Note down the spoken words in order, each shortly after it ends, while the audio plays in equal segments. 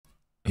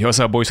What's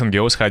up, boys and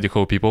girls? Howdy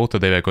ho, people.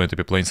 Today we're going to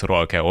be playing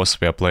Survival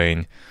Chaos. We are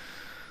playing...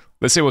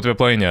 Let's see what we're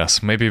playing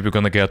as. Maybe we're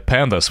gonna get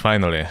pandas,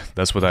 finally.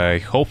 That's what I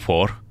hope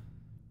for.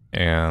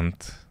 And...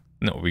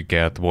 no, we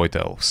get Void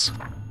Elves.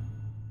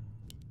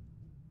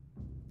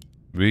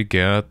 We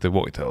get the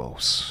Void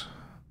Elves.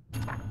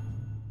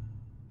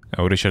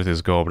 Our Richard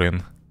is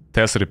Goblin.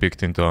 Tess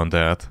repicked into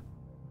Undead.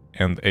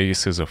 And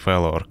Ace is a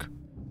Fel Orc.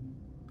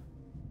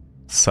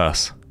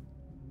 Sus.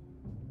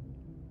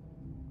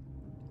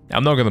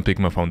 I'm not gonna pick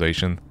my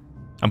foundation.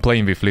 I'm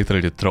playing with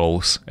literally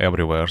trolls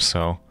everywhere,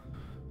 so...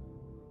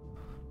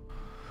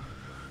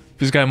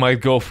 This guy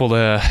might go for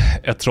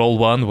a troll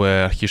one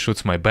where he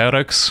shoots my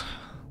barracks.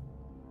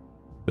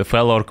 The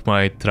Fel Orc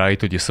might try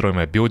to destroy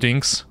my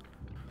buildings.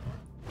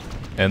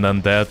 And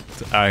then that,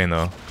 I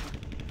know.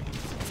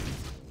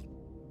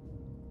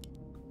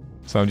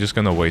 So I'm just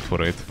gonna wait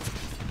for it.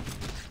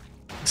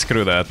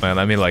 Screw that, man.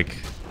 I mean, like...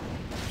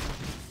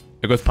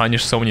 I got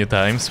punished so many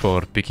times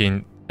for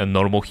picking a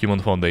normal human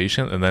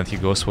foundation, and then he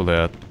goes for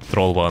the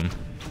troll one.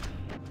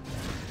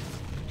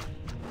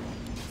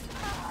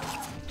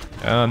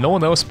 No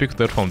one else picked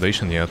their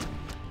foundation yet.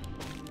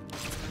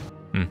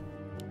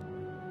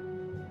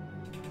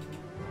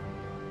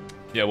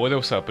 Yeah, what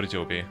else are pretty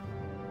OP?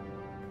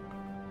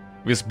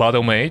 With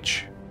Battle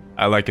Mage,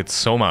 I like it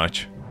so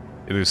much.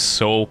 It is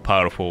so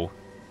powerful.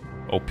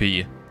 OP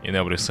in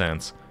every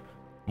sense.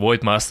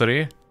 Void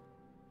Mastery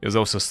is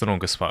also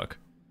strong as fuck.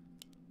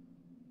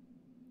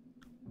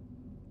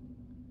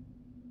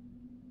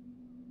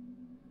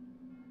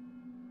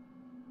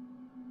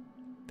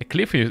 The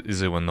cliff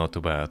is even not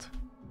too bad.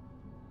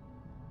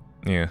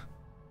 Yeah.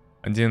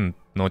 I didn't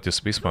notice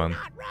this one.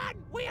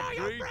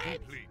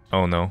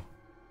 Oh no.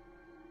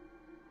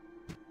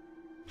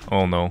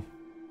 Oh no.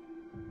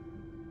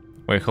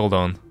 Wait, hold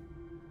on.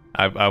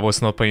 I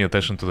was not paying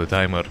attention to the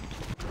timer.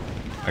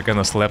 I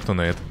kinda slept on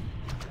it.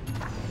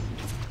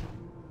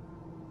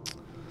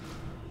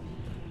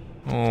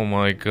 Oh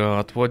my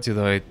god, what did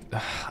I...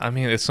 I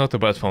mean, it's not a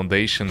bad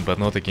foundation, but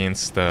not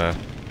against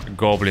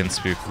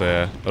goblins with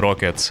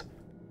rockets.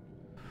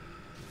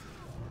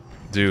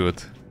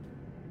 Dude.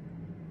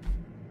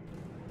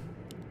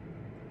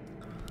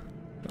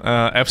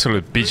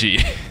 Absolute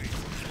BG.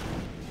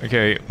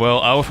 Okay, well,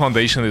 our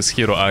foundation is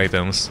hero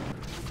items.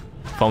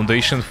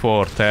 Foundation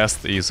for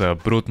Test is a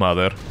Brute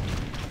Mother.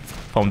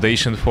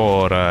 Foundation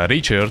for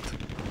Richard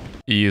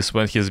is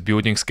when his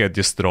buildings get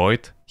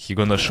destroyed, he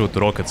gonna shoot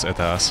rockets at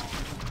us.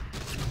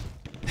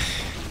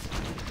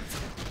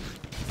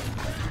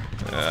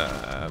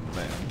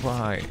 Man,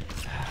 why?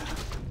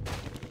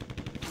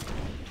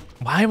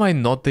 Why am I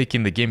not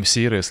taking the game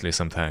seriously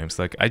sometimes?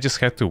 Like, I just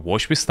had to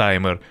watch this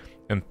timer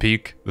and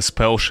pick the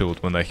spell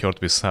shield when I heard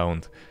this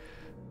sound.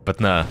 But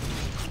nah.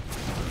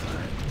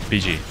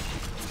 PG.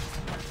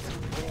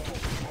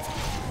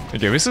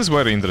 Okay, this is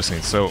very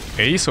interesting. So,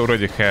 Ace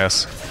already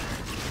has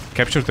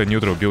captured a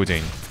neutral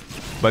building,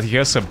 but he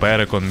has a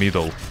barrack on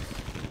middle.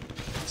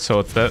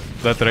 So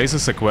that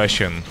raises a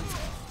question.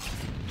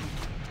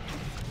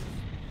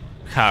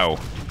 How?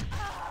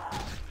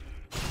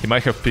 He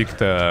might have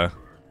picked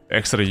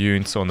extra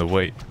units on the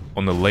way,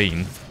 on the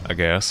lane, I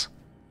guess.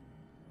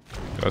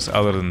 Because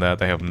other than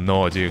that, I have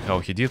no idea how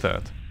he did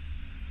that.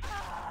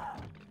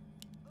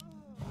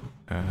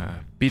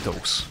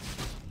 Beetles.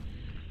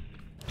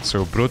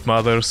 So Brute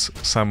Mothers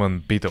summon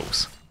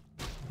Beetles.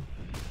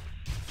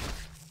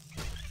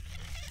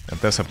 And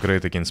that's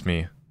upgrade against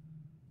me.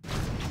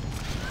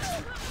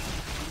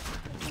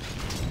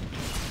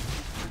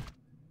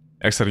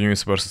 Extra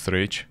units versus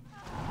reach.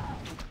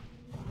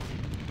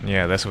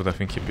 Yeah, that's what I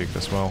think he picked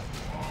as well.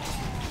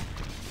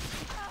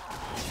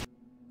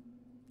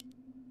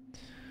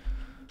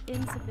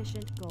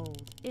 Insufficient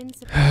gold.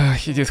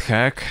 He did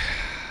hack.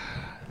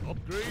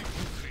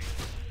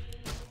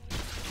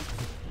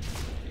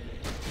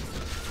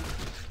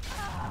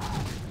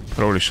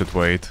 Probably should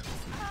wait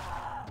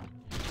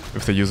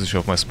with the usage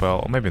of my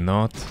spell, or maybe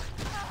not.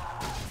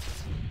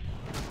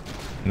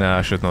 Nah,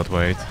 I should not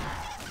wait.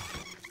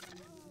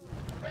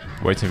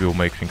 Waiting will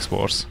make things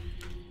worse.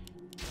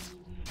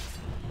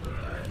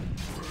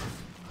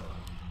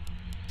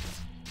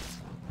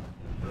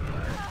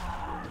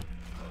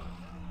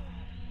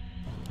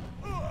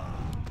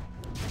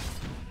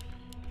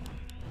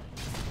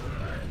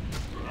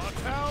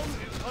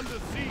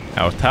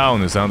 Our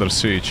town is under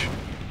siege.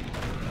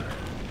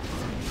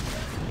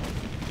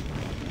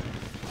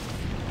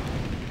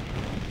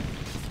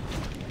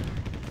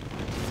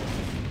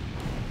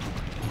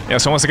 Yeah,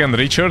 so once again,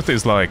 Richard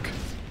is like...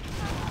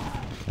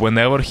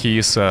 whenever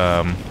his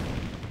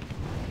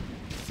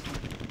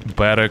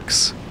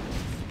barracks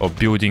or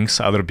buildings,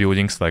 other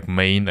buildings like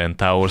main and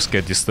towers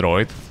get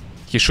destroyed,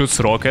 he shoots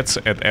rockets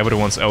at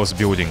everyone's else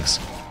buildings.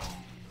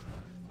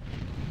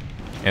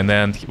 And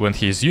then when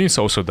his units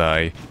also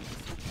die,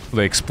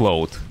 they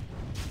explode,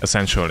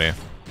 essentially.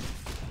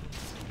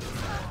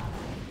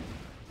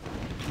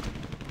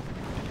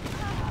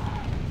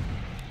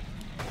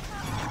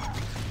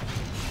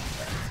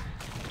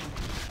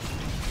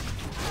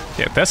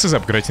 Yeah, Tess is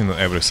upgrading on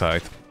every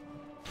side.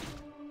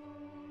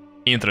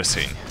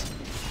 Interesting.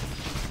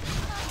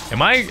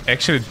 Am I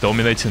actually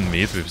dominating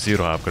mid with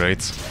 0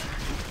 upgrades?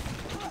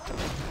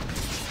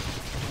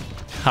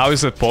 How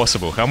is that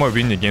possible? How am I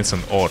winning against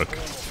an orc?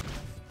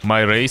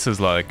 My race is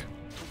like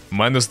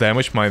minus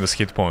damage, minus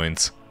hit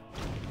points.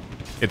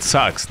 It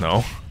sucks,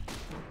 no?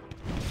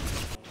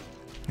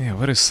 Yeah,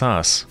 where is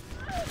Sas?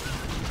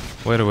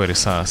 Where is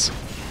Sas?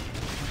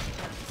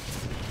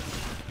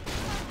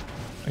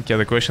 Okay,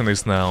 the question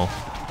is now,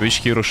 which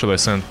hero should I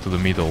send to the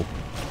middle?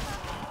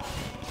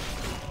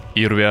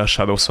 Irvia,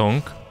 Shadow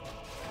Song?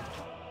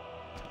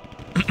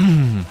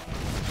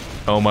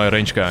 Oh, my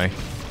range guy.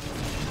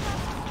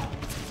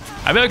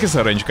 I feel like it's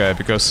a range guy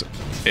because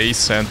Ace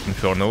sent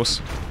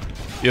Infernos.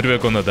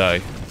 Irvia gonna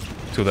die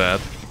to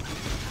that.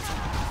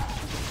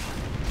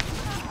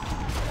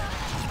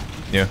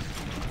 Yeah.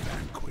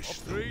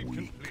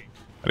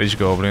 Rich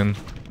Goblin.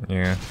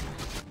 Yeah.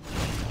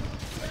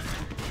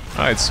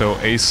 Alright, so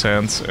Ace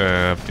sends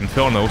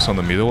Infernos on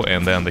the middle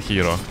and then the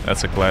hero.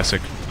 That's a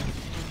classic.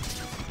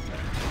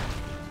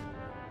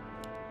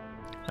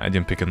 I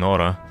didn't pick an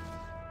aura.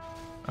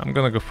 I'm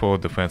gonna go for a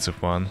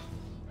defensive one.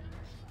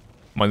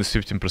 Minus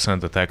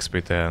 15% attack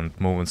speed and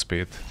movement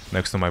speed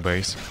next to my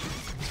base.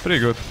 It's pretty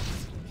good.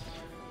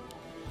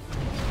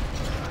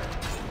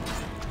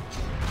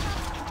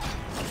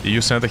 Did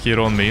you send a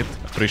hero on mid?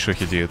 I'm pretty sure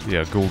he did.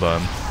 Yeah,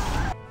 Gul'dan.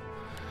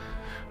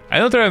 I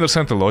don't really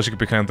understand the logic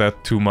behind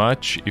that too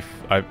much,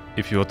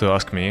 if you were to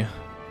ask me.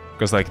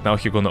 Because like now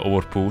he's gonna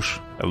overpush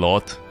a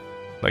lot.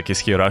 Like is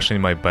he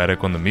rushing my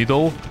barrack on the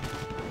middle?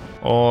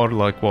 Or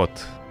like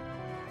what?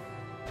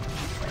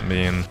 I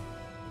mean,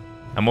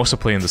 I'm also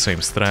playing the same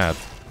strat.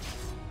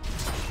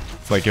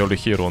 Like early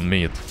hero on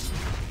mid.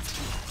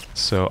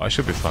 So I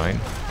should be fine.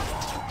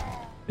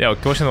 Yeah,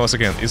 the question was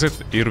again, is it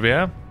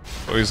Irvia?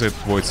 Or is it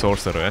Void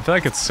Sorcerer? I feel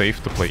like it's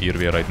safe to play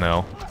Irvia right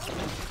now.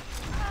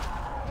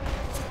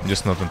 I'm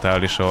just not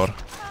entirely sure.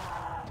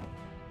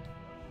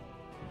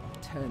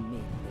 Turn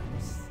me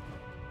loose.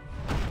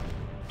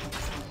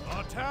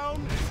 Our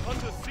town is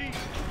under siege.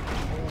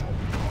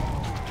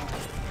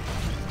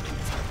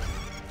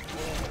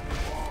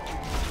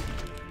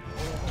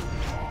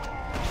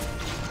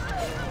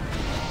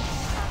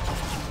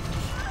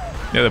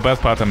 Yeah, the bad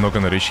part, I'm not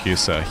gonna reach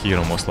his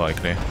hero most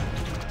likely.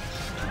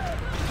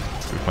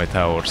 With my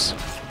towers.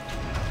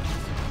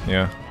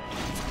 Yeah.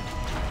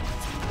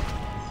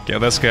 Okay,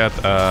 let's get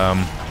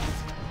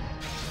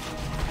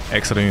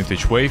extra unit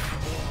each wave.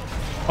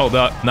 Oh,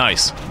 that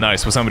nice,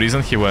 nice. For some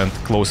reason he went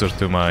closer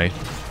to my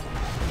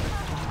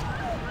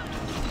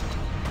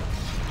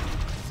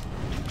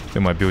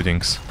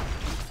buildings.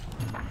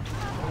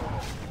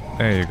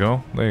 There you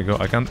go, there you go.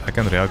 I can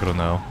re-aggro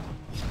now.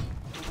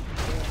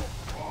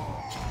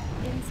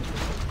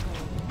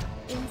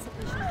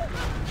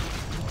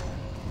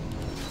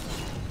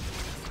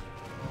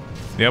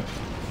 Yep.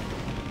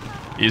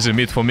 Easy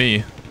meat for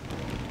me.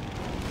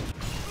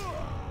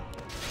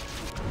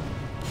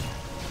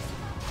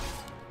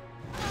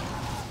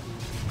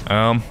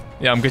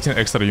 Yeah, I'm getting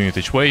extra unit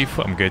each wave.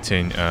 I'm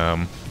getting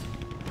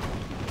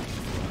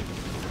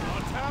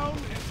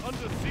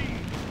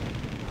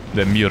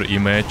the mirror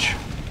image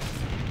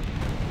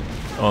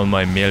on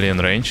my million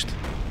ranged.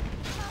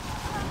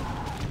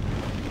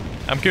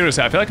 I'm curious,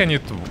 I feel like I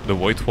need the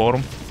void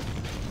form.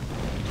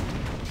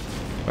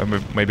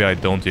 Maybe I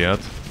don't yet.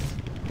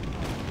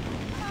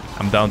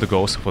 I'm down to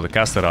go for the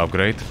caster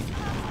upgrade.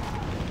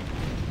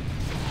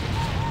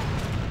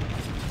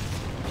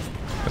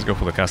 Let's go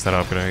for the caster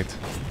upgrade.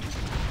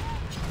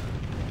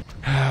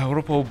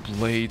 Rupal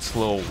Blade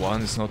Slow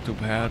 1 is not too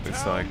bad.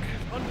 It's like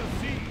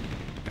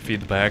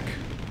feedback.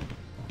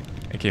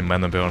 Okay,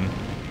 Mana Burn.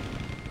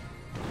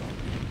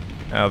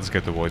 Let's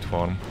get the void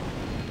form.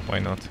 Why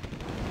not?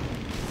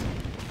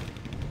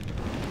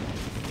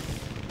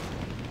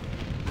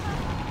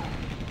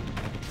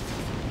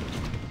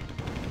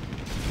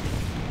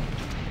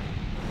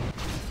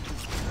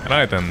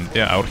 Right, and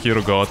yeah, our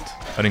hero got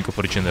a Ring of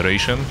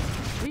Regeneration,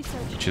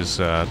 which is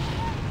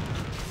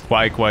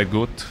quite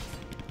good.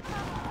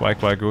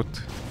 Quite good.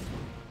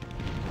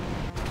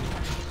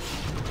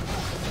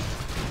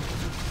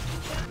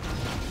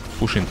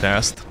 Pushing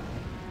test.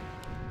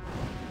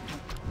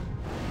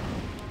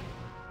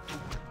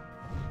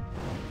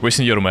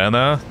 Wasting your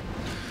mana.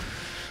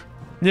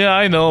 Yeah,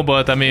 I know,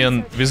 but I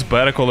mean, this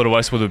barrack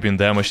otherwise would have been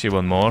damaged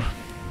even more.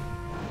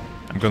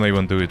 I'm gonna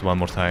even do it one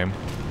more time.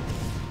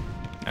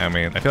 I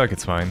mean, I feel like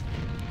it's fine.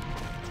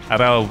 I'd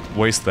rather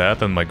waste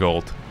that and my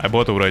gold. I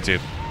bought already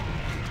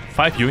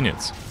 5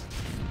 units.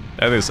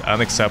 That is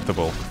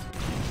unacceptable.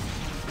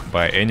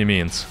 By any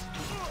means.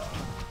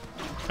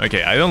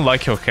 Okay, I don't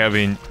like her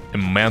having a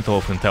mantle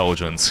of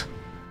intelligence.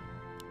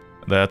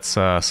 Let's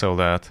sell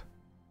that.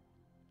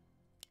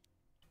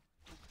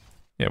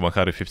 Yeah,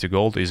 150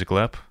 gold, easy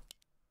clap.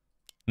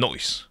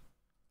 Nice.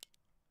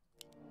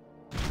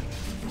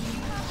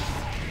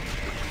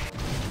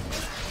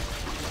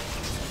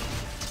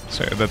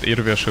 So that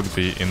Irvia should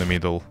be in the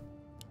middle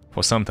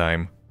for some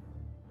time.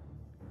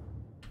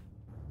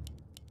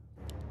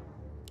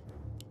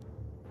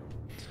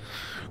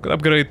 Could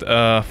upgrade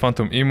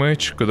Phantom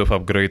Image, could have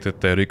upgraded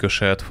the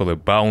Ricochet for the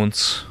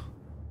bounce,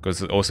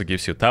 because it also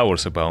gives you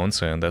towers a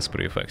bounce, and that's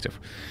pretty effective.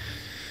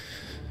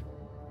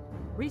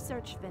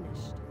 Research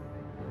finished.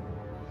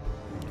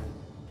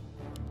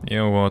 You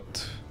know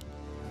what?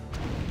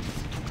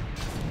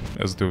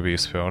 Let's do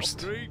this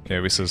first.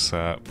 Yeah, this is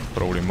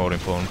probably more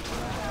important.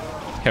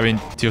 Having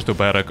tier 2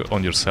 barrack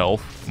on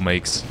yourself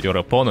makes your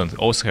opponent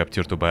also have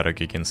tier 2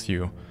 barrack against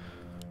you.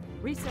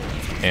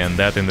 And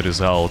that in the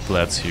result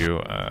lets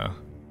you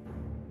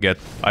get...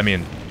 I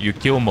mean, you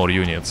kill more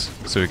units,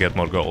 so you get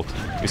more gold.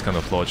 This kind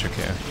of logic,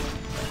 yeah.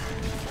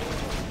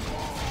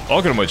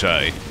 Ogre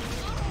Magi!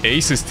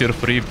 Ace is tier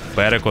 3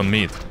 barrack on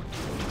mid.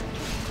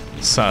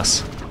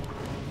 Sus.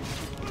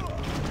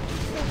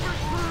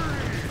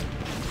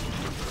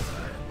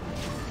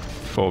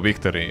 For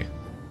victory.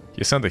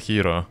 He sent a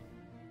hero.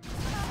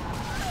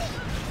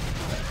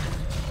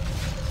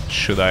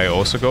 Should I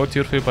also go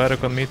tier 3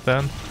 barrack on mid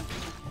then?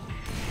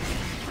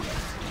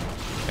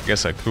 I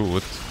guess I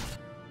could.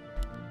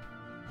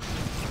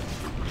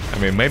 I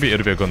mean, maybe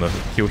we're gonna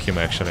kill him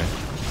actually.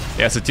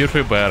 Yeah, it's a tier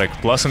 3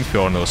 barrack, plus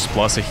Infernus,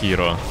 plus a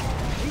hero.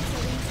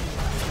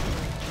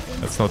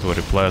 That's not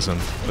very pleasant,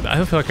 but I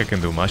don't feel like I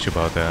can do much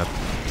about that.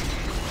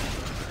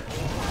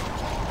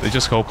 I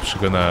just hope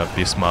she's gonna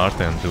be smart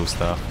and do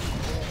stuff.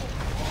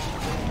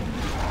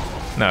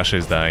 Nah,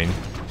 she's dying.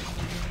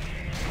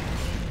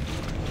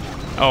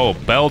 Oh,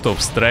 Belt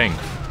of Strength.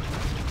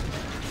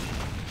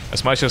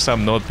 As much as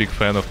I'm not a big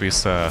fan of these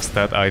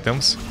stat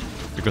items,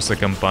 because they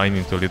combine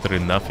into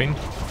literally nothing,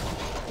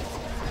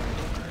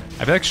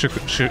 I feel like she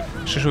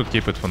should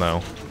keep it for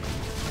now.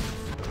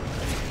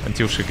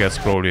 Until she gets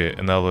probably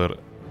another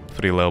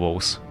 3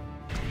 levels.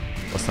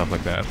 Or stuff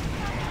like that.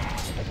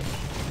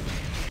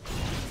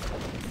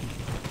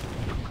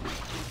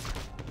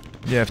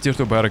 Yeah, if tier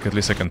 2 barrack, at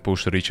least I can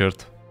push Richard.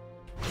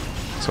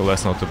 So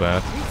that's not too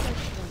bad.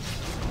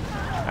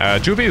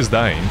 Juby is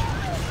dying.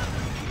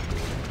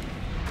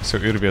 So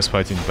Irvia is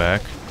fighting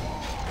back.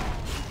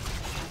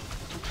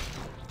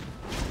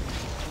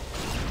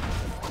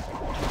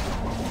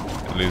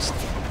 At least,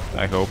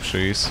 I hope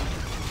she is.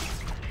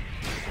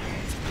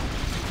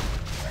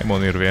 Come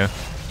on, Irvia.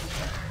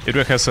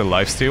 Irvia has a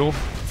lifesteal,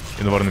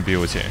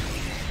 invulnerability,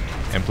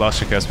 and plus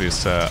she has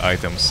these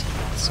items,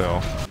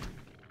 so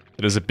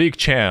there's a big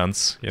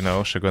chance, you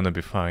know, she's gonna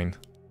be fine.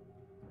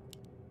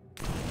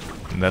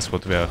 And that's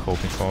what we are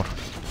hoping for.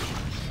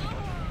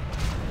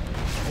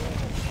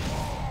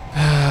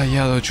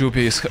 Yellow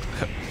Juby is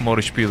more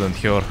HP than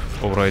her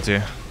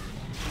already.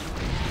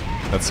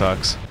 That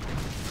sucks.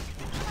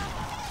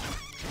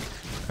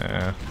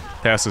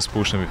 Tess is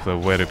pushing with a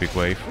very big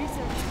wave.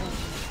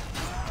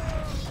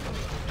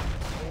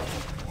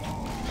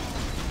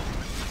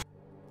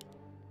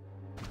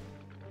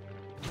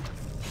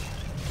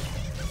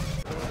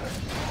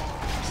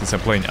 Since I'm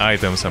playing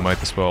items, I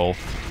might as well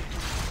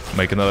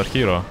make another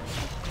hero.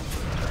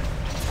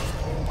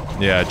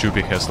 Yeah,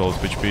 Juby has low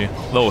HP.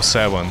 Low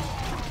 7.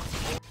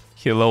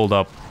 He leveled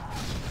up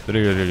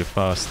really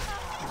fast.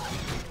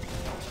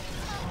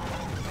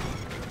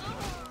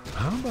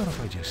 How about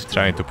if I just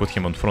Trying to put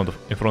him in front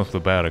of the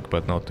barrack,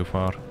 but not too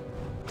far.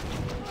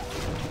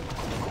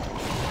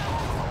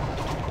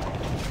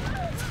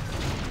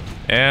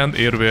 And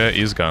Irvia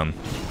is gone.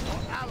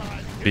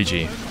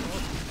 GG.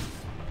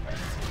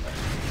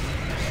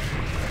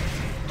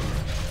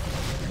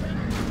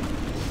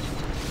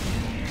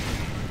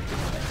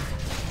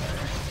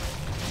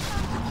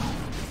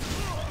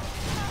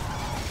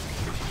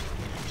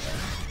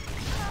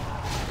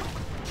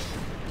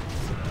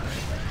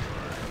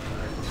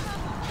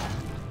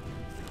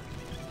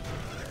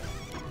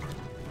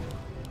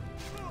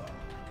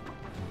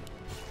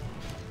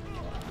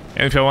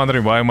 And if you're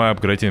wondering why am I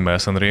upgrading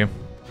Masonry,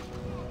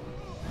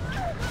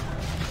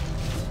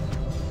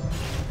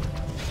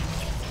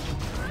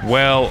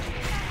 well,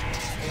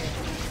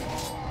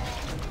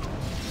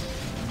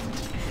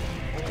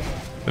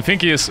 the thing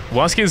is,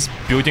 once his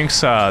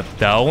buildings are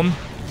down,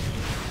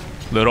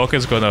 the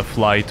rocket's gonna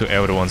fly to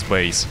everyone's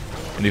base.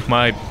 And if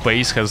my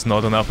base has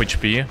not enough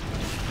HP,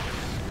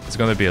 it's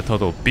gonna be a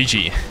total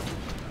BG.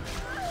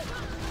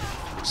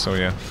 So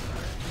yeah.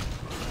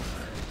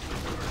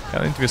 I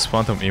think this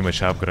Phantom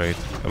Image upgrade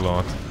a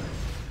lot.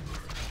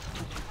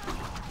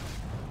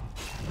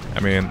 I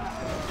mean,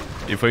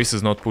 if Ace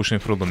is not pushing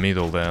through the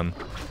middle, then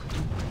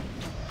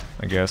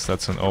I guess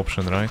that's an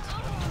option, right?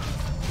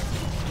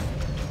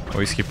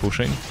 Or is he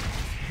pushing?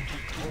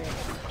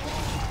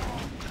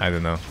 I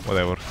don't know,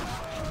 whatever.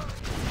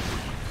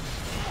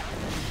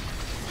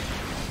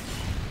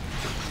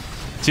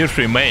 Tier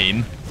 3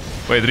 main?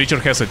 Wait,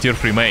 Richard has a tier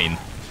 3 main.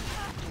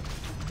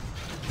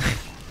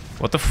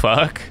 What the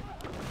fuck?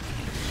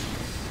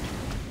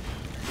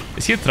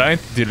 Is he trying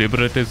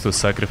deliberately to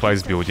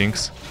sacrifice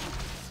buildings?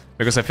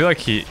 Because I feel like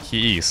he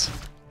is.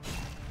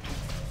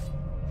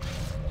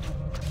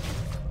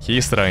 He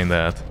is trying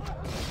that.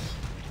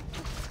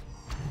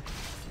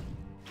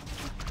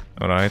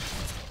 Alright.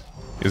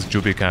 Is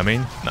Juby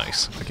coming?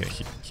 Nice. Okay,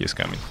 he is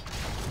coming.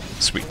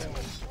 Sweet.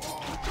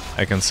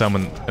 I can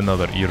summon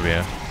another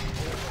Irvia.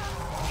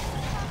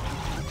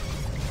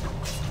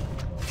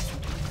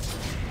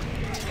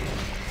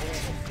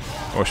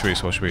 Watch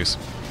this, watch this.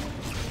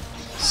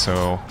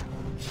 So...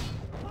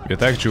 we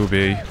attack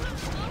Jubi.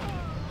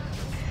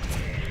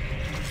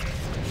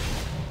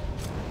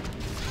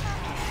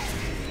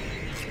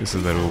 This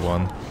is the real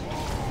one.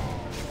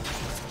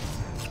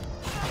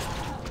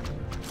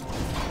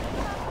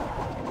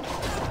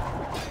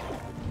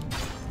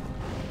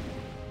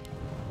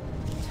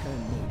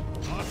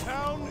 Our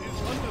town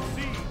is under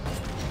siege.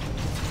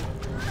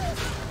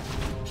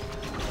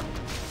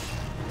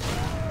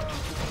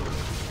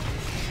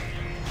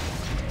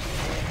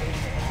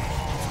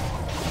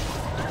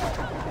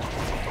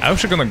 I'm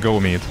actually gonna go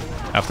mid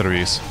after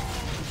this.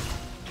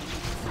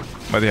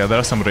 But yeah, there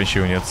are some range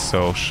units,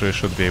 so she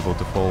should be able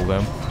to follow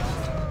them.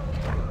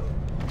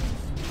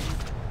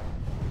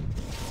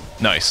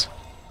 Nice.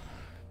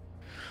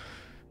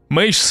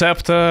 Mage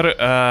Scepter,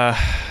 yeah,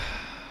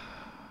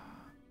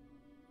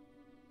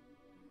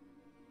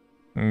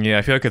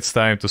 I feel like it's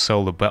time to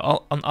sell the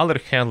belt. On the other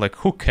hand, like,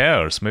 who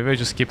cares? Maybe I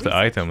just keep the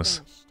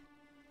items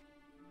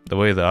the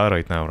way they are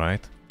right now,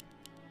 right?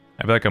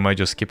 I feel like I might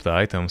just keep the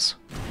items.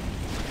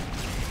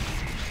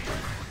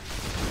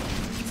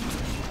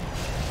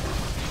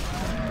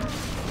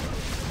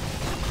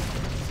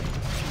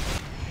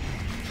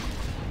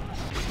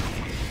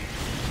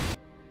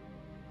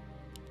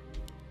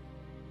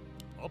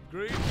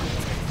 Upgrade.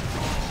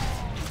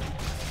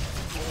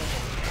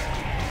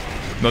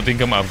 Not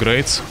income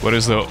upgrades? Where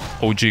is the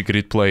OG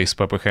grid place,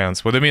 Pepper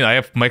Hands? What do you mean? I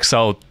have maxed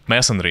out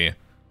Masonry.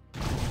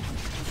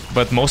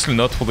 But mostly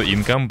not for the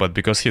income, but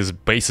because his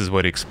base is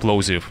very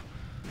explosive.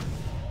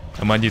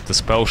 I might need the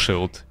spell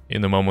shield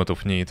in a moment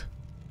of need.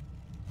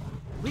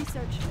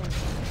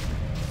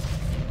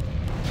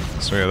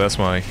 So yeah, that's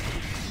my...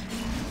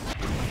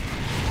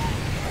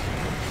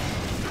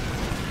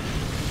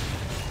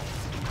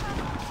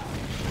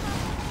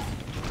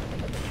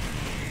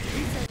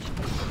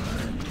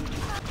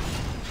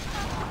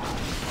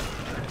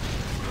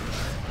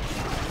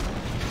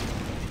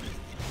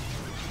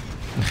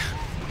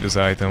 these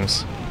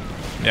items.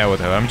 Yeah,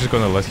 whatever, I'm just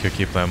gonna let her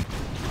keep them.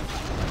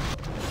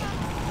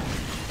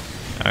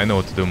 I know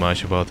what to do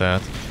much about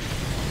that.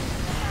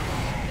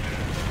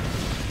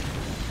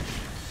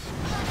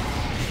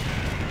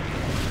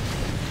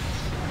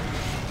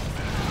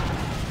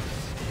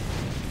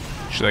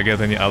 Should I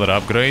get any other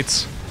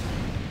upgrades?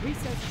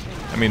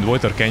 I mean,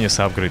 Void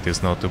Arcanist upgrade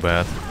is not too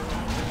bad.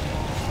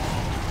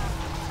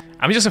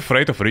 I'm just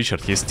afraid of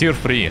Richard, he's tier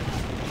 3.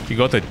 He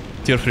got a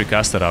tier 3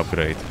 caster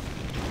upgrade.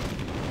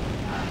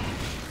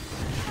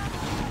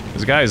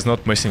 This guy is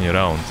not messing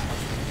around.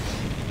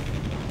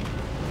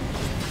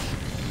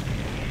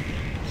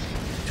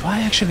 Do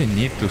I actually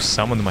need to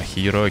summon my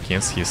hero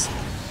against his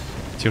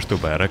tier 2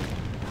 barrack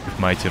with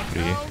my tier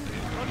 3?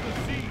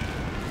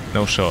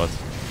 No shot.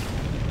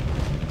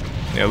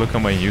 Yeah, look how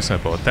many units I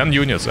bought. 10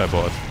 units I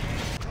bought.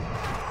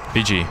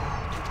 PG.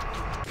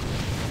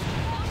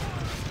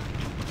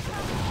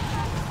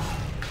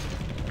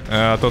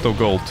 Total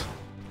gold.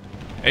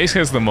 Ace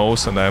has the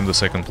most and I am the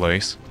second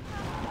place.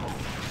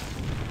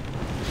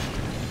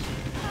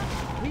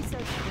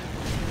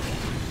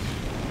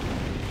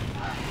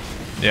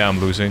 Yeah, I'm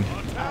losing.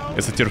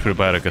 It's a tier 3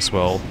 barrack as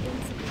well.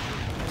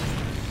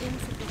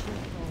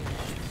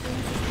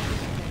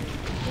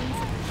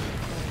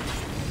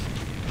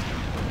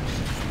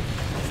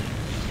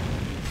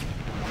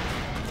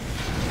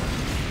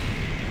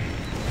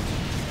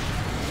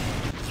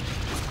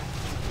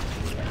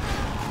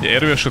 The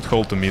area should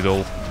hold the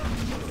middle.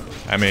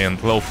 I mean,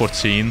 level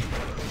 14.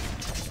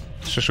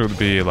 She should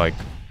be, like,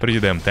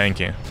 pretty damn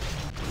tanky.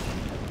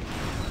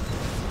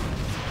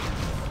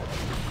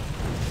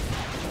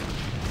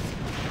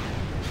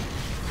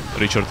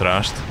 Richard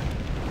trashed.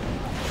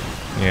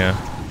 Yeah.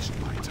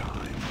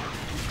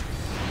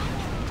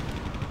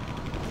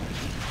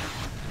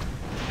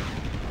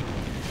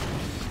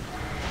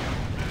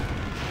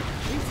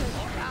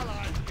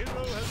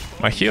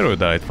 My hero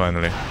died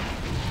finally.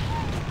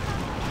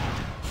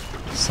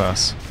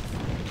 Sus.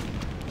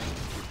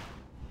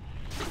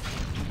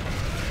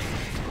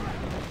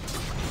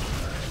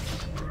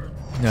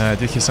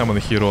 Did he summon a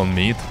hero on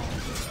mid?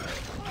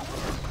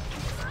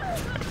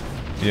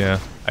 Yeah,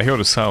 I heard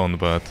a sound,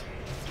 but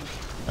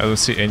I don't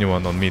see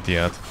anyone on mid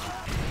yet.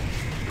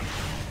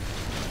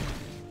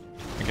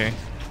 Okay.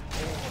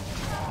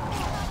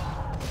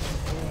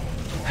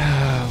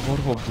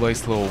 Warcraft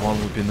Blaze level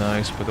 1 would be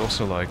nice, but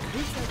also like...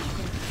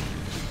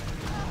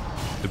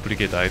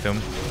 duplicate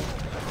item.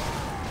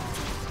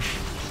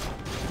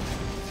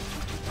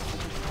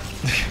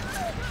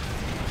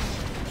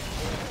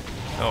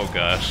 Oh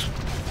gosh.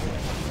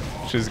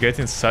 She's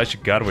getting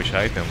such garbage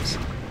items,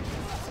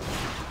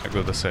 I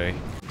gotta say.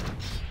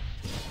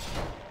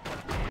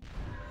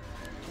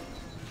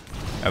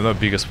 I'm not the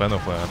biggest fan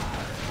of that.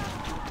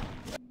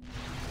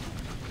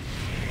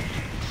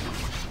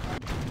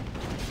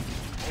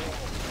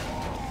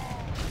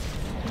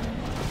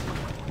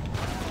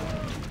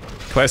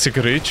 Classic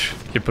Rich,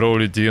 he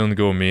probably didn't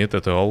go mid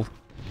at all.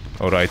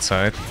 Or right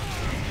side.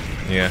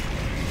 Yeah.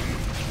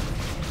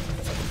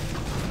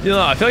 You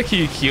know, I feel like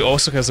he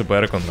also has a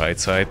barrack on right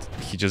side.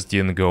 He just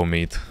didn't go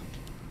mid.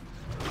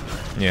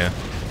 Yeah.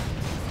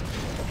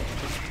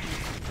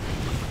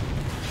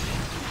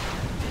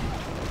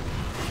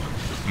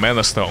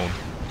 Mana stone.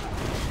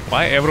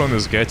 Why everyone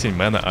is getting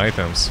mana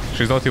items?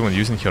 She's not even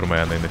using her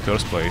mana in the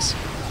first place.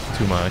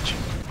 Too much.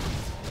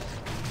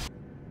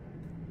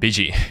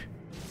 BG.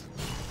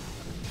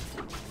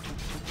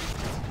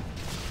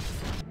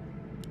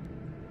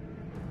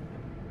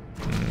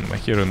 My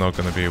hero not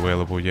gonna be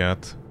available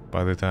yet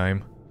by the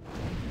time.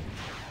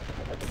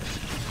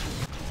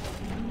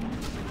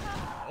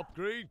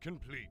 Upgrade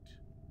complete.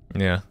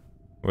 Yeah,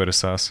 very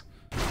sus.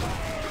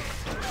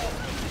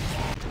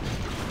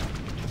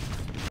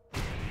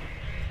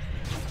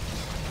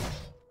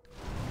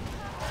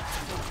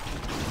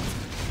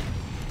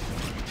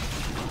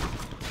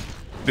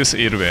 This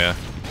Irvia.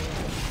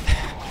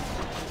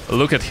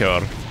 Look at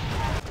her.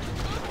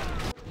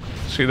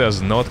 She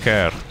does not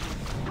care.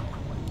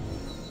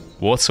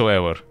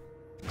 Whatsoever.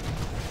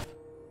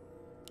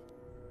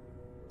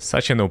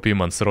 Such an OP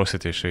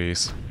monstrosity she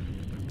is.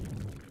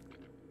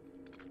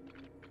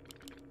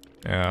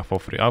 Yeah, for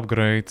free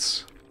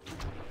upgrades.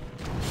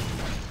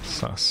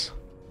 Sus.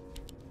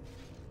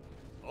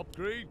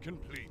 Upgrade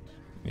complete.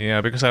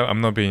 Yeah, because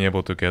I'm not being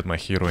able to get my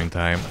hero in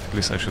time. At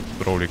least I should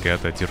probably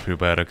get a tier 3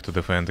 barrack to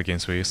defend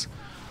against this.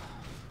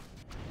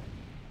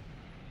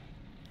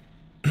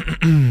 What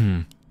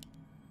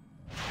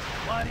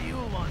do you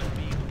want to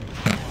be?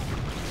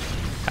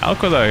 How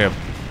could I have...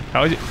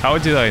 How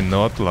did I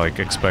not, like,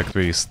 expect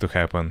this to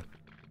happen?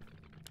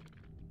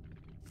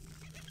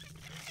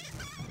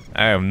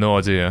 I have no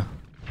idea.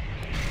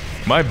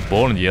 Am I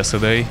born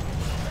yesterday?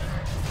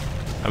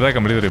 I feel like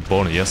I'm literally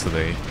born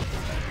yesterday.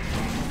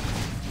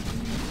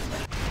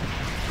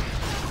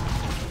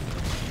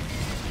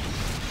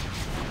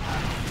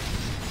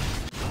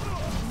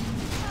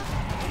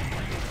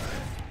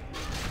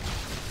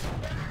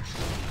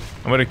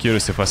 I'm very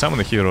curious if I summon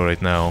a hero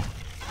right now.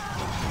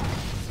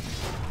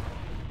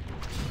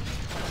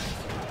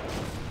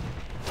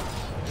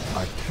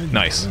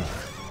 Nice.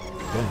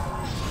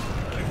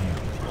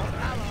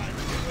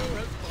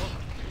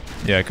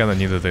 Yeah, I kinda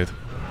needed it.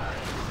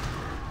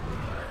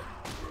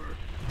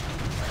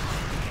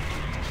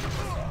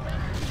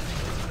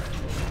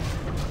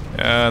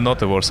 Not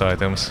the worst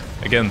items.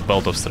 Again,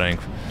 Belt of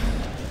Strength.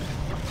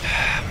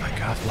 Oh my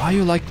god, why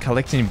you like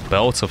collecting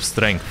Belts of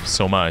Strength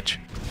so much?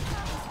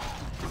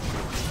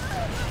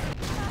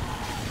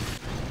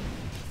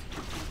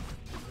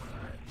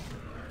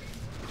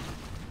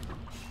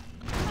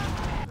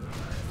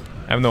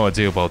 I have no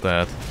idea about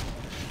that.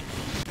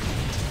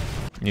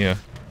 Yeah,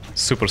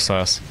 super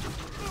sus.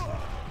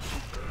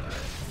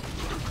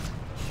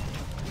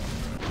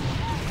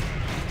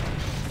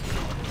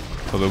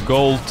 For the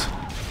gold.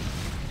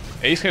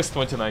 Ace has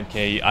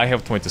 29k, I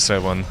have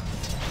 27.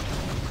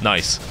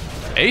 Nice.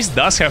 Ace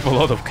does have a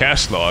lot of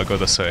cash flow, I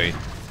gotta say.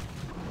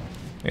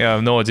 Yeah, I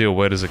have no idea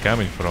where is it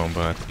coming from,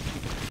 but...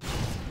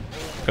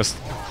 Cause...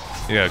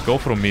 Yeah, go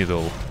from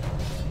middle.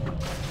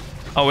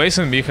 Oh, Ace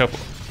and me have...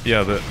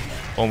 Yeah,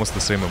 almost the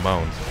same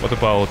amount. What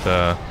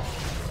about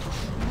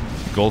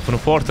gold from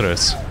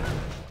Fortress?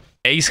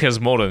 Ace has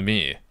more than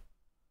me.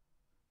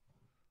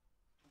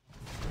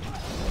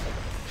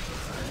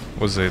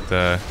 Was it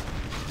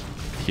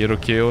hero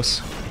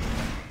kills?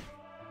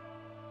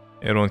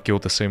 Everyone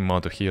killed the same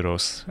amount of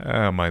heroes.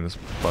 Minus,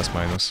 plus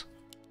minus.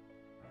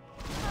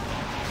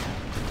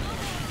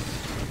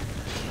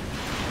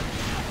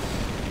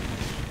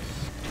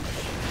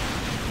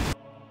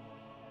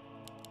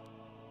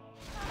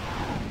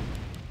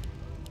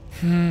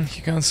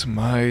 He can't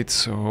smite,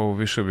 so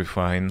we should be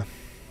fine.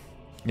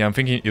 Yeah, I'm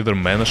thinking either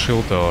Mana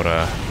Shield or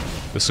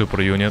the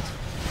super unit.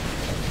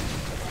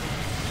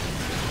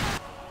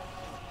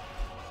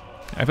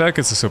 I feel like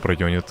it's a super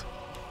unit.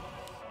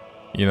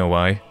 You know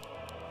why?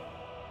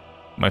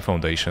 My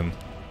foundation.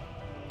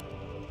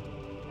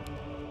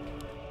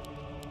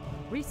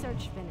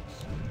 Research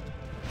finished.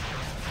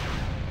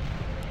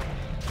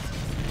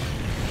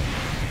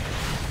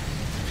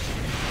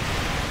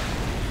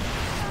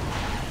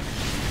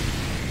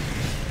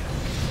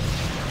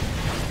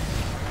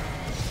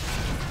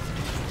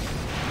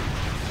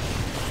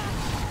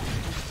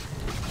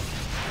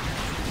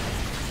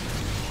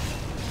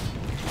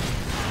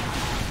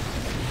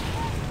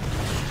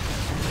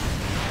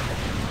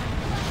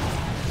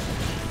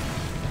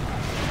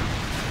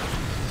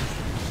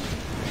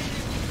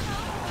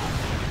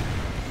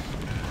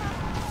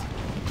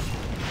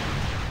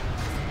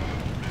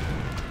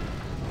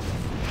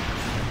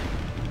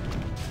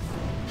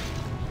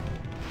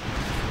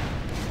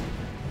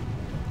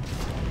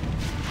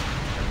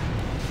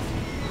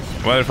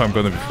 I wonder if I'm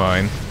gonna be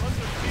fine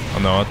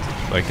or not.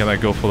 Like, can I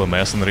go for the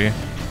masonry?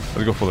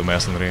 Let's go for the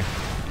masonry.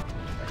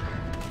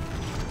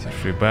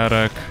 Free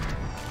barrack.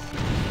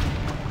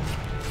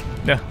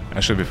 Yeah, I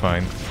should be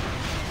fine.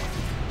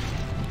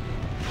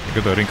 I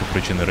got a Ring of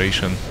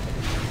Regeneration.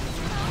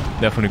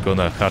 Definitely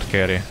gonna hard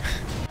carry.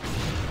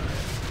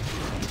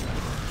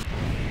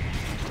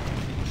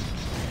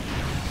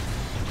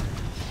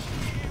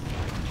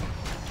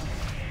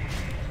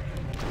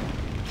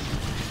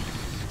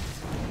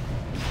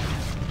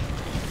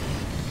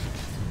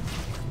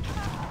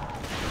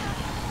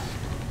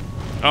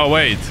 Oh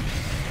wait,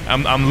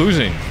 I'm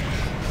losing.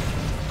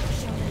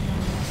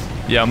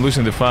 Yeah, I'm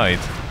losing the fight.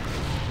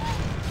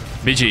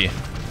 BG.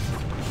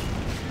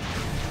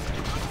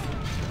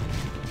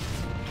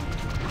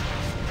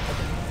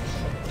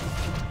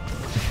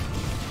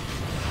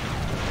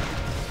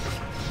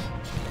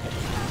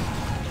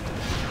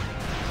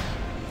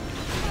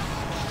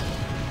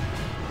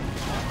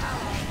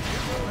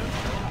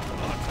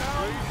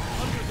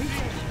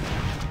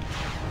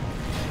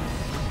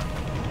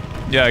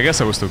 Yeah, I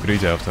guess I was too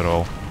greedy after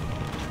all.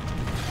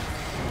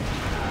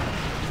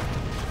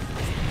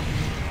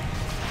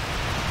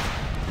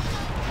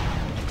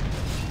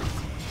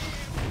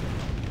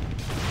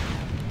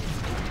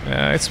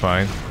 Yeah, it's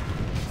fine.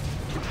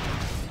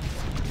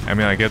 I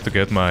mean, I get to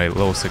get my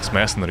level 6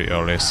 masonry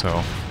early,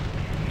 so...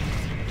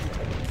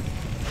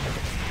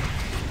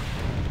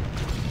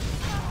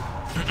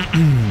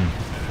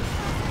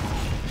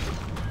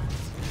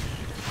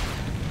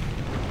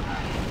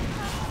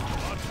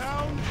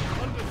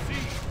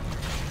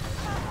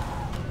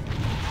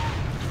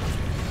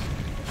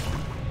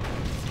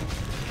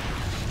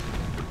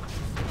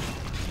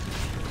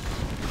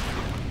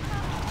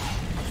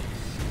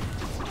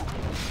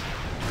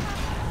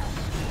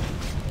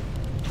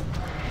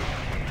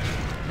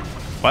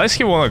 Why does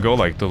he wanna go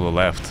like to the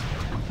left?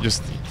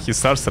 Just he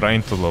starts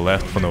running to the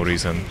left for no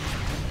reason.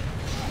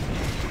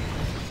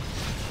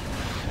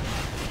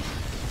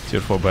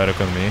 Tier 4 barrack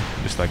on me,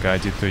 just like I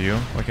did to you.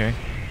 Okay.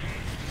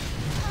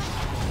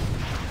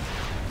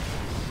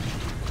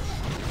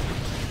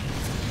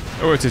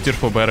 Oh, it's a tier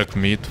 4 barrack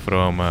meat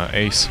from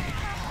Ace.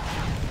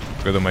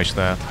 Gotta match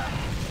that.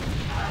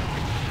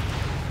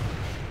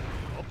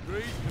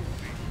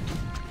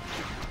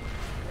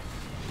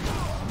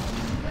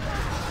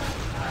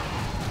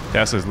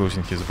 Tess is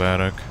losing his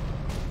barrack.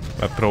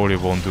 I probably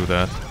won't do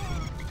that.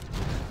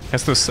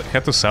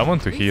 Had to summon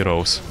 2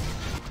 heroes.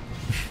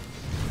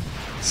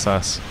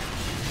 Sus.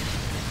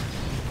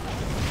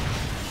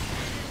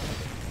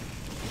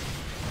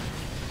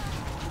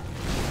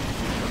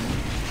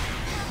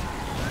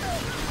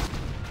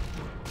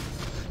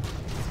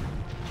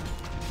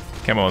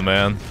 Come on,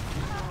 man.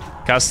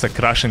 Cast a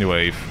crushing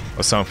wave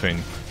or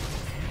something.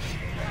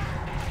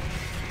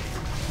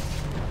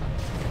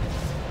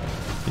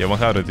 Yeah,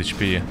 100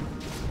 HP.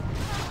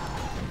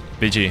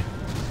 BG.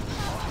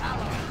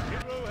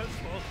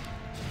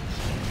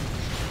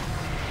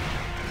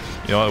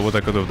 You know what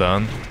I could have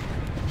done?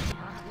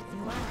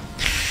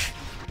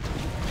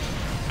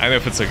 I don't know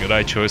if it's a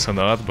right choice or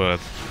not, but...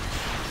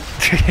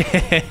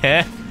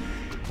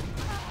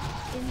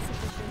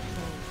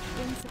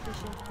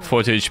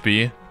 40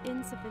 HP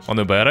on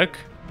the barrack.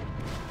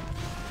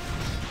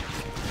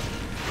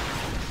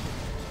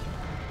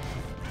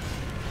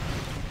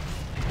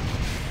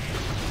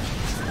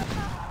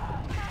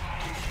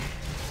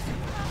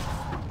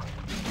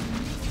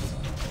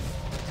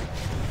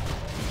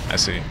 I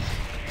see.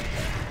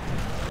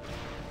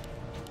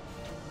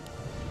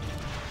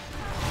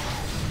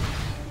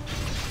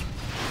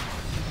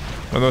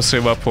 I'm gonna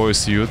save up for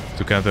his youth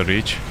to counter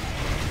reach.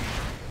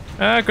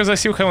 Cause I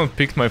still haven't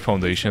picked my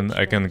foundation.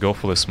 I can go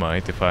for the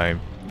smite if I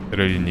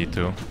really need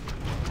to.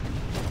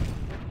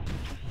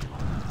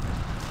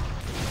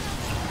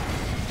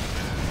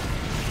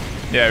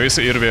 Yeah, we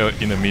see Irvia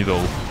in the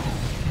middle.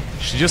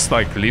 She just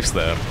like lives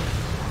there.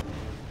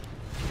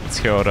 It's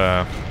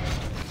her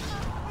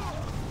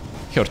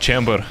her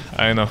chamber,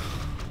 I know.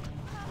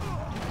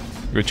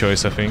 Good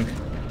choice, I think.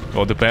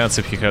 Well, depends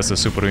if he has a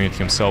super unit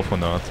himself or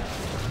not.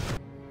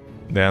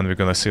 Then we're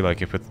gonna see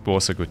like if it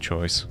was a good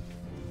choice.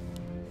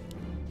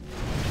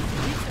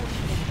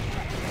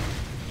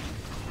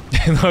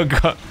 No,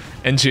 God.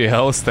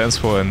 NGL stands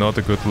for not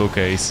a good look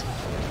ace.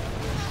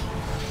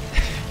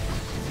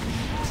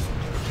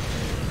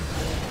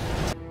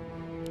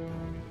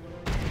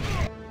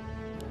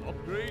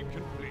 Upgrade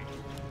complete.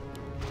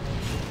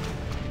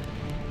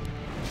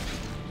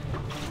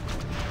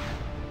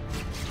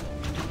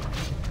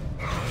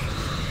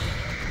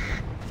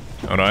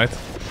 Alright.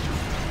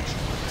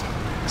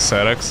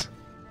 Serex.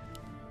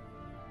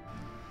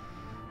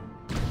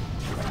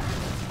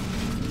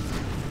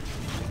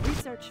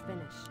 Research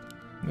finished.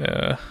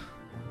 Yeah.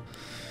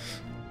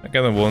 I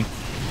kinda won't.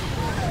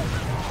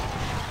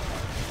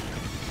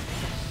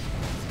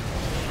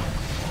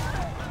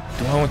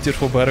 Do I want tier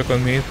 4 barrack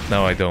on me?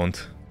 No, I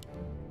don't.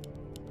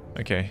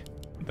 Okay,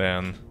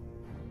 then...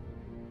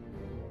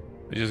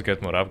 I just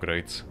get more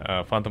upgrades.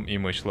 Phantom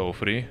Image level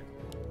 3.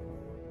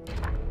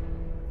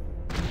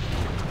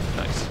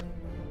 Nice.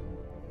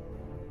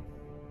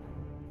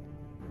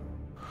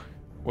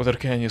 Water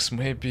Canyons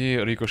maybe,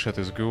 Ricochet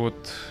is good.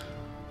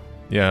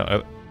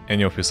 Yeah,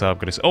 any of his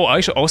upgrades. Oh,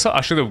 I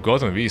should have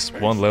gotten this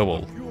 1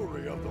 level.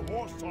 Fury of the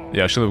war song.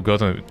 Yeah, I should have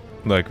gotten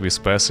like this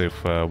passive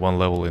 1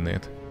 level in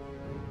it.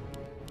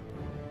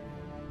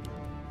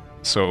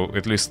 So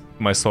at least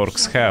my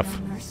Storks have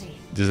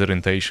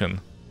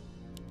disorientation.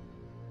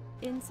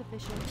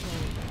 Insufficient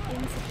gold.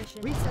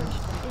 Insufficient research.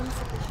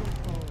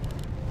 Insufficient gold.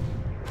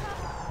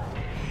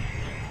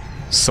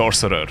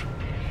 Sorcerer.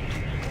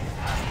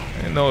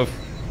 I don't know if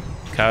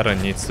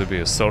Karen needs to be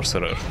a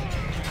sorcerer.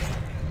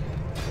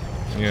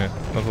 Yeah,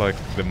 not like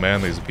the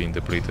mana is being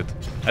depleted.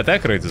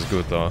 Attack rate is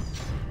good though.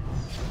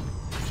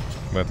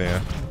 But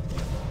yeah.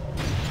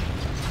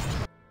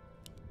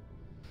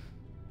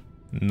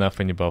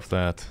 Nothing above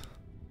that.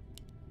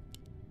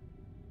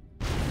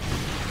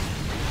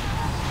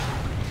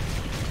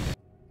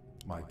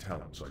 My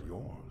talents are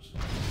yours.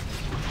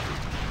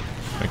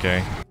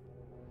 Okay.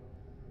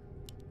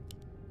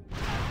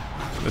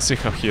 Let's see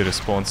how he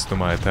responds to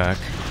my attack.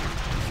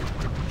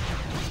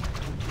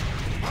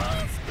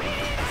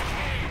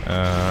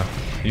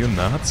 You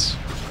nuts?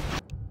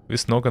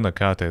 It's not gonna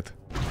cut it.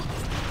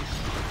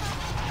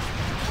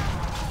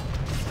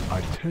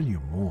 I'd tell you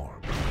more.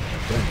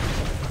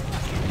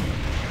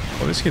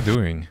 What is he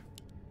doing?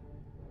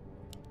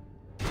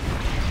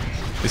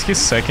 Is he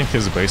sacking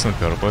his base on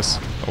purpose?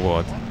 Or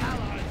what?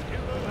 Allied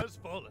hero has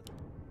fallen.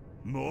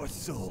 More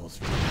souls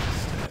for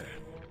master.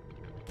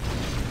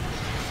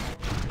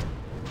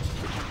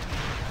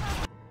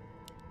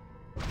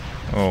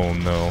 Oh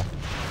no.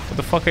 What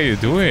the fuck are you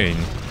doing?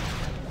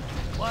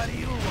 What do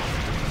you want?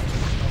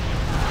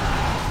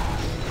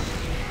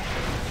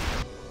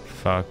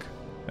 Fuck.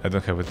 I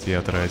don't have it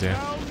yet ready.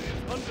 Town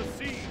is under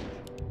siege.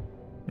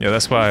 Yeah,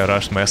 that's why I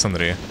rushed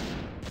Masonry.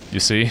 You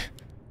see?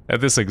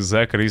 That is the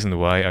exact reason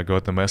why I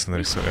got the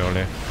Masonry so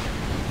early.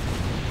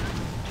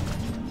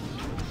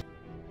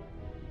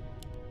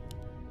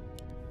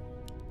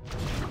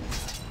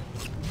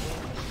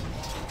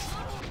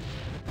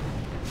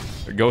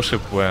 The ghost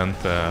ship went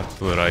to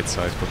the right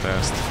side for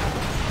test.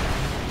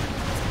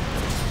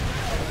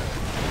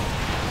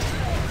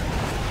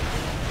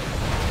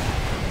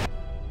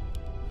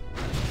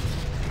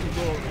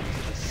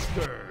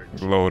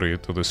 Glory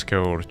to the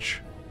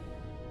Scourge.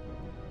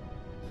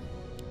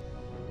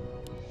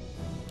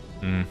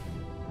 Hmm.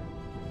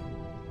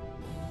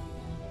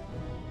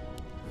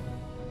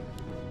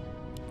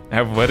 I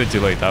have very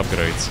delayed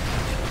upgrades.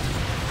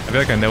 I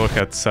feel like I never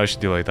had such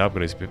delayed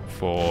upgrades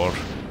before.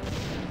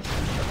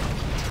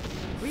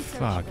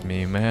 Fuck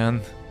me,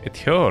 man. It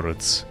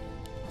hurts.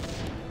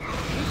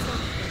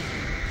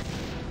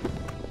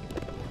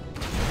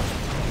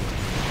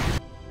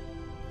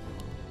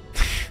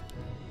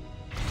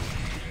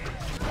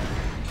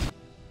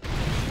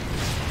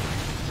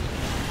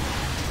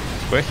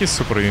 Where his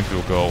super unit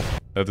will go?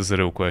 That is the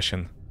real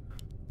question.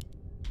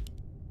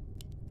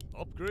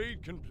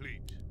 Upgrade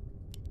complete.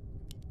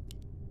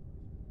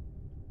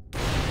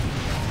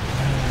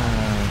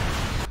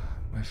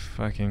 My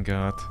fucking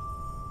god.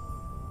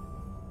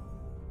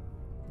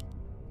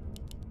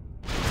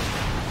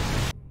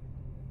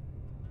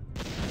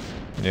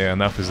 Yeah,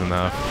 enough is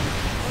enough.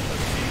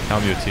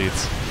 Calm your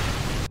tits.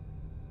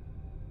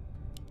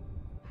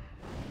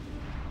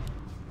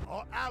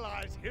 Our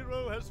allies'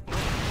 hero has fallen.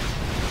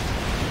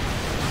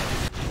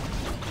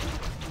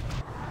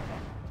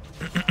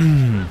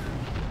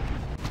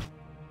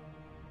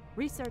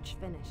 Research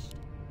finished.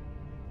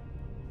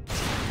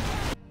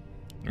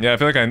 Yeah, I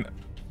feel like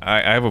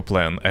I have a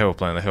plan. I have a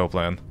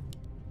plan.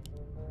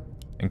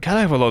 And can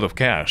I have a lot of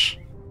cash?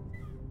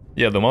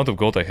 Yeah, the amount of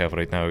gold I have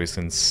right now is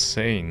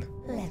insane.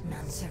 Let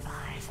none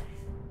survive.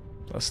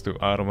 +2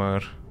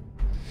 armor.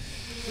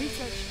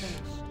 Research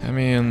finished. I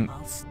mean,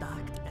 All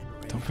stocked and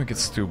ready. don't think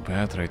it's too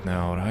bad right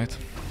now, right?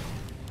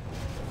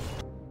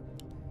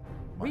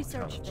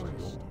 Research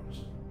finished.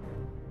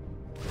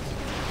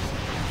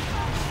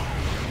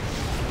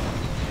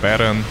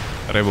 Baron,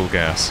 Rebel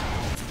Gas.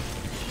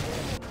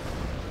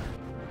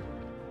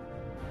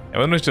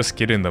 Everyone's just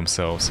kidding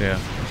themselves, yeah.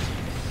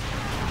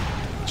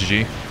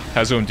 GG.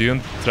 Hazum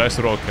Dune tries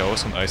to roll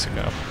Chaos on Icy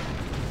Cap.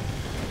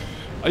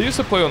 I used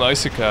to play on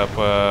Icy Cap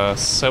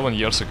 7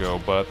 years ago,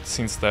 but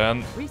since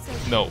then,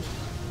 Research no.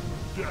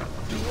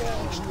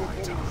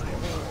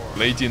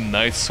 Lady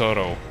Night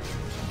Sorrow.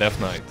 Death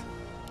Knight.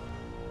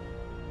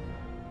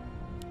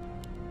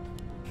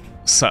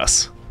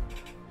 Sus.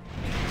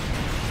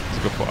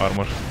 Let's go for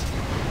armor.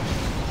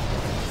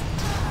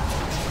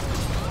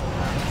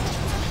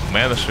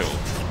 Mana Shield.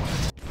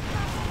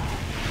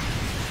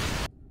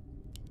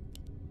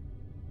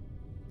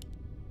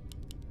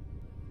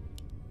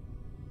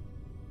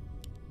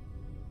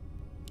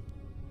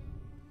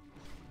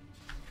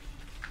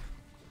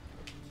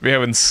 We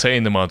have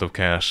insane amount of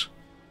cash.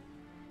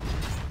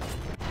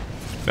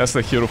 That's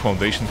the Hero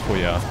Foundation for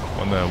ya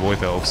on the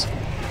Void Elves.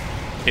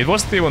 It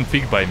wasn't even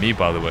picked by me,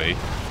 by the way.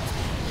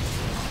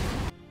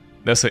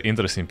 That's the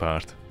interesting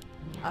part.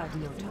 I've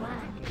no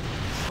time.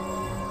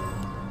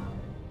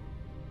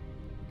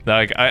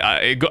 Like,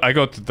 I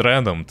got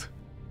randomed.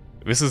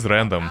 This is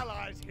random.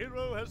 Allies'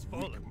 hero has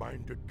fallen.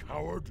 Weak-minded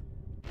coward.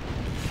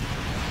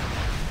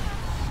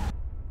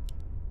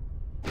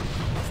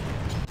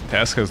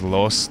 Task has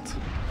lost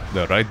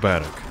the right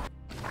barrack.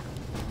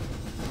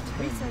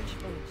 Research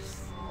finished.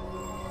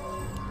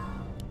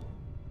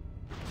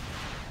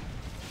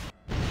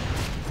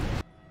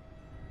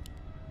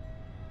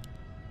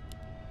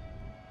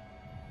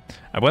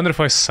 I wonder if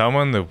I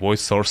summon the Void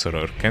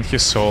Sorcerer, can he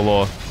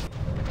solo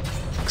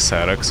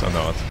Xerax or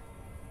not?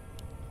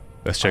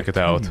 Let's check it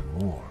out.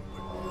 More,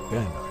 but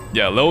then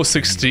Yeah, level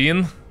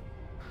 16.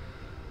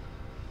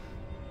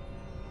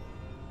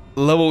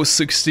 Level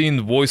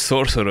 16 Voice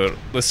Sorcerer.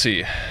 Let's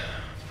see.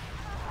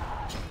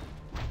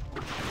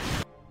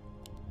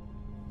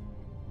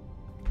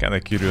 Kinda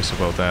curious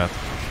about that.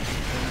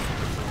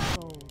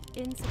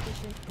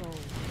 Insufficient gold.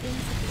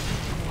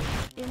 Insufficient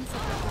gold.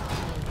 Insufficient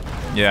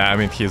gold. Yeah, I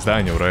mean, he's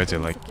dying already,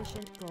 like,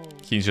 Insufficient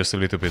gold. he's just a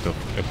little bit of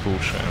a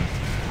push and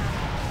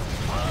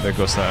there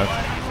goes that.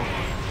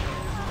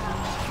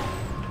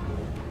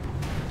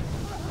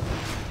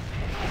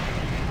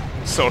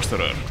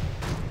 Sorcerer.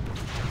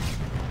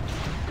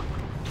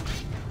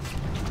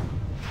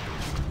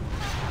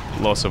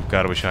 Lots of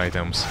garbage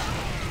items.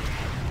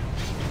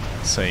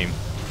 Same.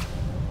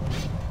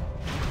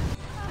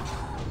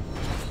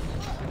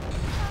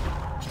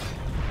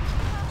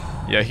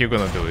 Yeah, he's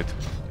gonna do it.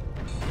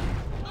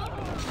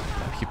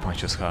 He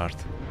punches hard.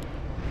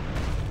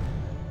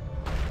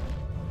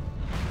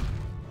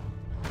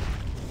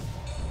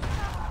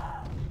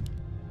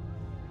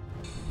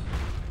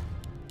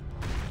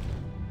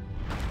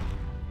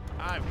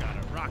 I've got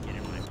a rocket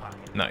in my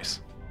pocket. Nice.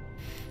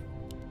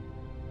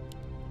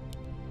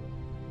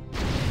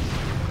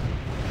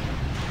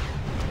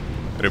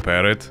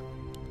 Repair it.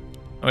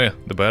 Oh yeah,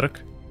 the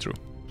barrack. True.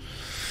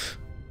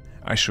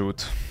 I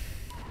should.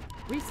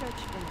 Research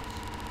finished.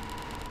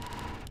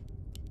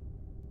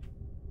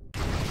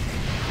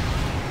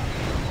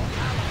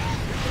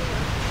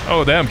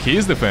 Oh damn, he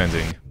is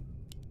defending.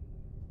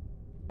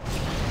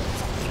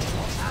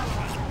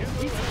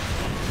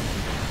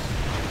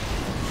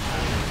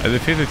 I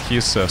defeated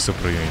his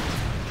super unit.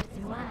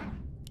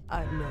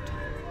 I'm not.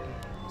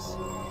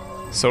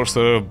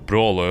 Sorcerer,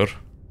 Brawler.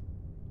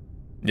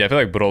 Yeah, I feel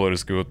like Brawler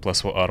is good,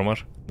 plus for armor.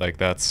 Like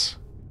that's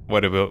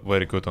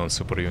very good on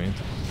super unit.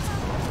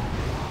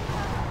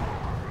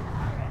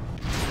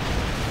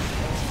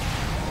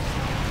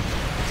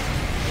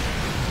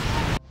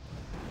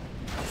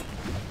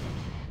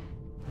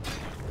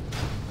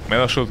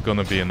 Mana shield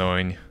gonna be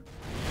annoying,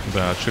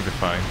 but should be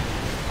fine.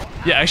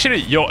 Yeah, actually,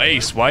 yo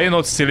Ace, why are you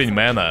not stealing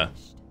mana?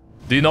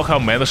 Do you know how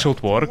mana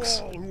shield works?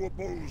 All who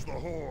oppose the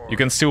horde. You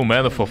can steal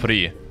mana for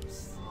free.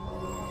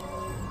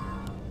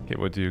 Okay,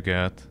 what do you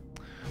get?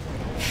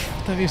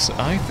 What are these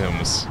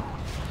items?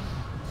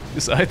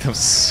 These items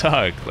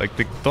suck, like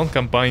they don't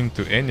combine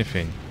to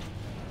anything.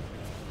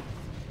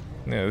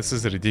 Yeah, this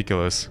is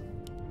ridiculous.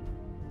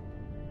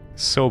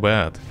 So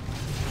bad.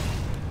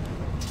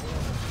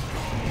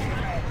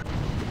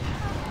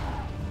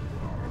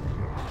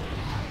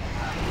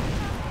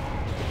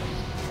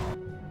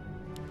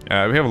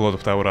 We have a lot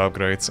of tower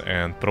upgrades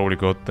and probably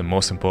got the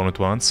most important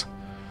ones.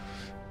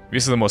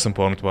 This is the most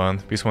important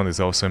one. This one is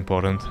also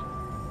important.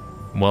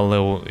 One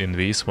level in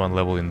this, one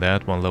level in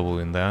that, one level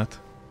in that.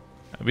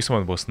 This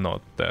one was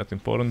not that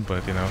important,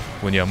 but you know,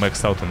 when you're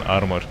maxed out on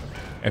armor,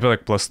 I feel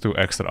like +2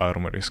 extra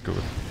armor is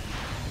good.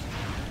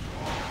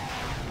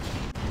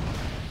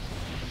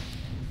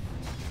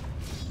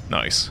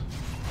 Nice.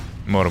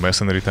 More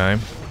masonry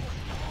time.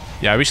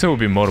 Yeah, I wish there would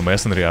be more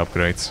masonry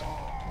upgrades.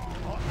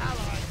 Our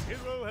allies'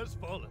 hero has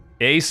fallen.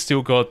 Ace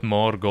still got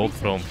more gold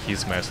from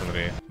his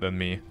masonry than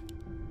me.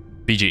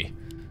 PG.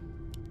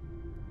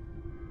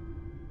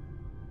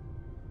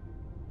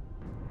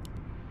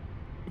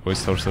 Voice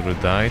Sorcerer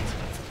died.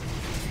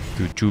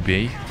 To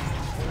Jubei.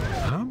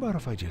 How about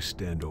if I just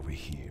stand over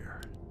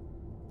here?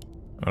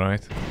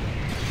 Alright.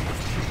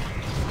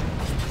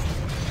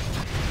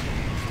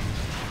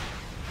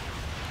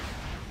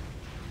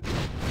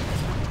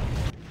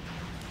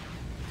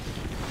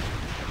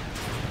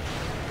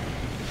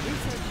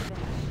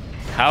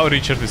 How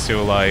Richard is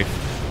still alive?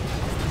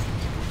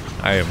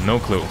 I have no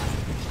clue.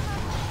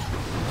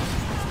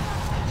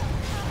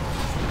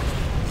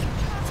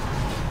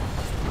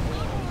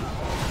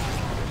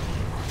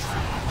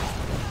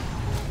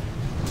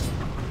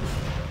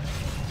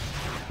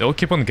 They'll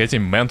keep on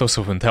getting Mantos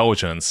of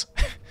Intelligence.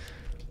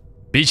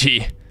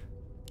 BG!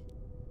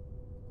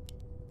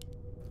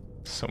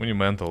 So many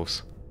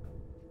Mantos.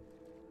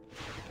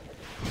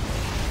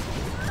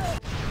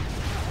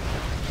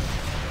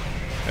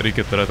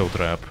 Ricket Rattle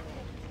Trap.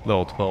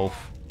 Level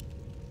 12.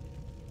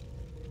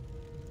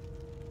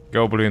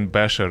 Goblin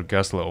Basher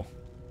Gaslow.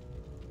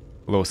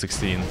 Level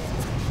 16.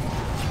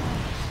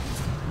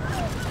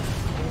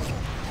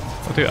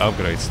 What are your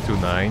upgrades?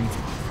 2-9,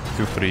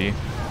 2-3.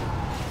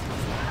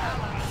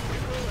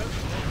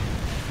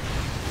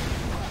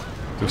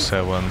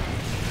 2-7,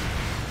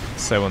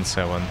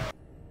 7-7.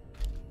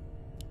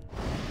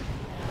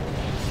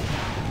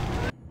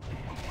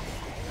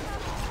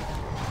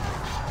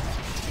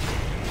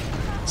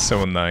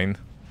 Seven, 9.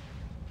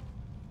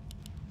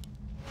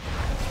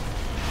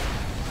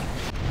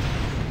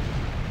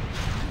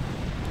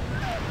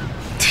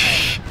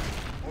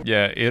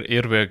 Yeah,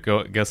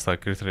 Irve gets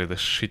like literally the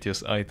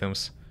shittiest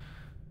items.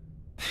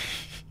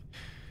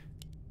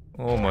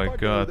 Oh my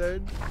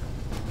god.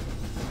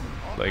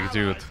 Like,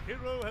 dude. Allies'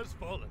 hero has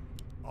fallen.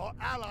 Our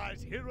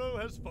allies' hero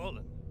has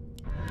fallen.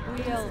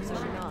 We elves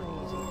are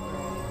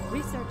not.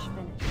 Research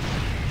finished.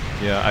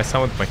 Yeah, I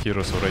summoned my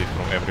heroes already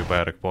from every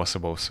barrack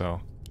possible, so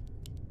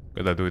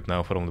Gotta do it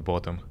now from the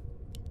bottom.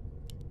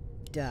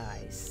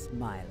 Die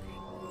smiling.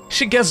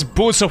 She gets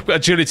boots of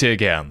agility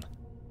again.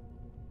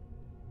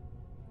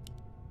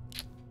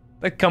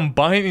 Like,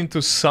 combine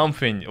into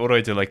something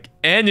already, like,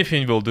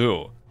 anything will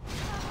do.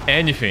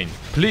 Anything,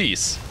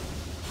 please.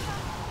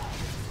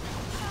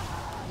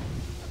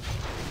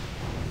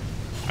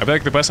 I feel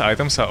like the best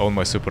items are on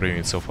my super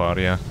unit so far,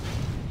 yeah.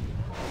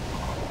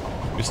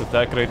 With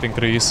attack rate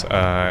increase,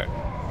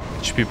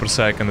 HP per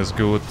second is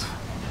good.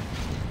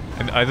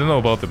 And I don't know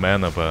about the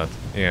mana, but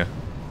yeah,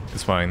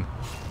 it's fine.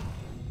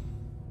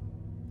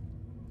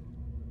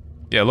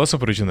 Yeah, lots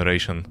of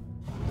regeneration.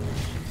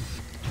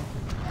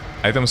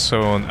 Items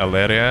on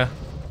Alaria.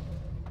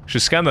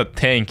 She's kinda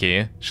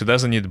tanky. She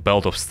doesn't need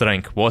Belt of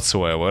Strength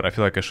whatsoever. I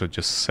feel like I should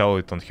just sell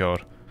it on her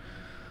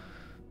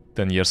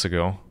 10 years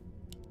ago.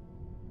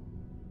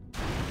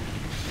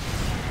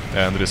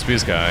 And there's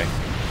this guy.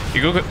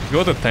 You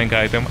got a tank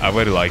item. I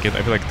very like it.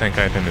 I feel like tank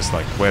item is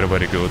like very,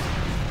 very good.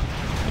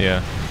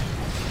 Yeah.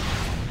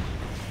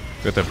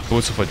 Got a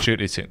boots of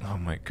agility. Oh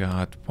my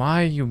god.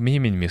 Why are you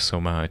memeing me so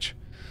much?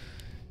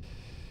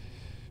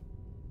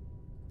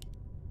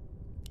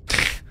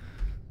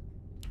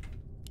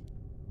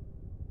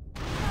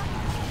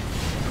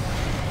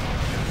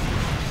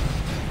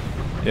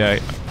 Yeah,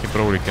 he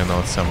probably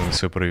cannot summon the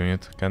super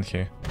unit, can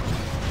he?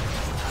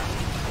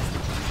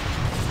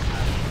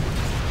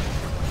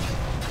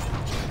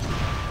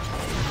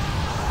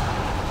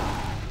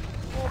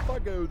 Off I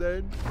go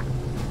then.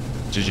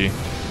 GG.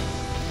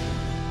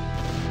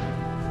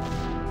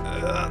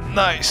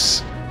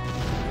 Nice.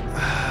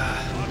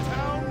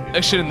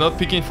 Actually, not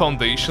picking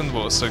Foundation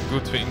was a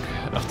good thing,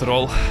 after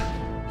all.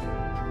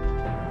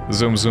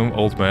 Zoom zoom,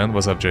 old man.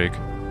 What's up, Jake?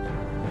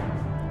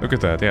 Look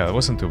at that, yeah, it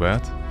wasn't too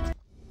bad.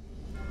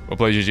 Well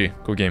played, GG.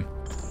 Cool game.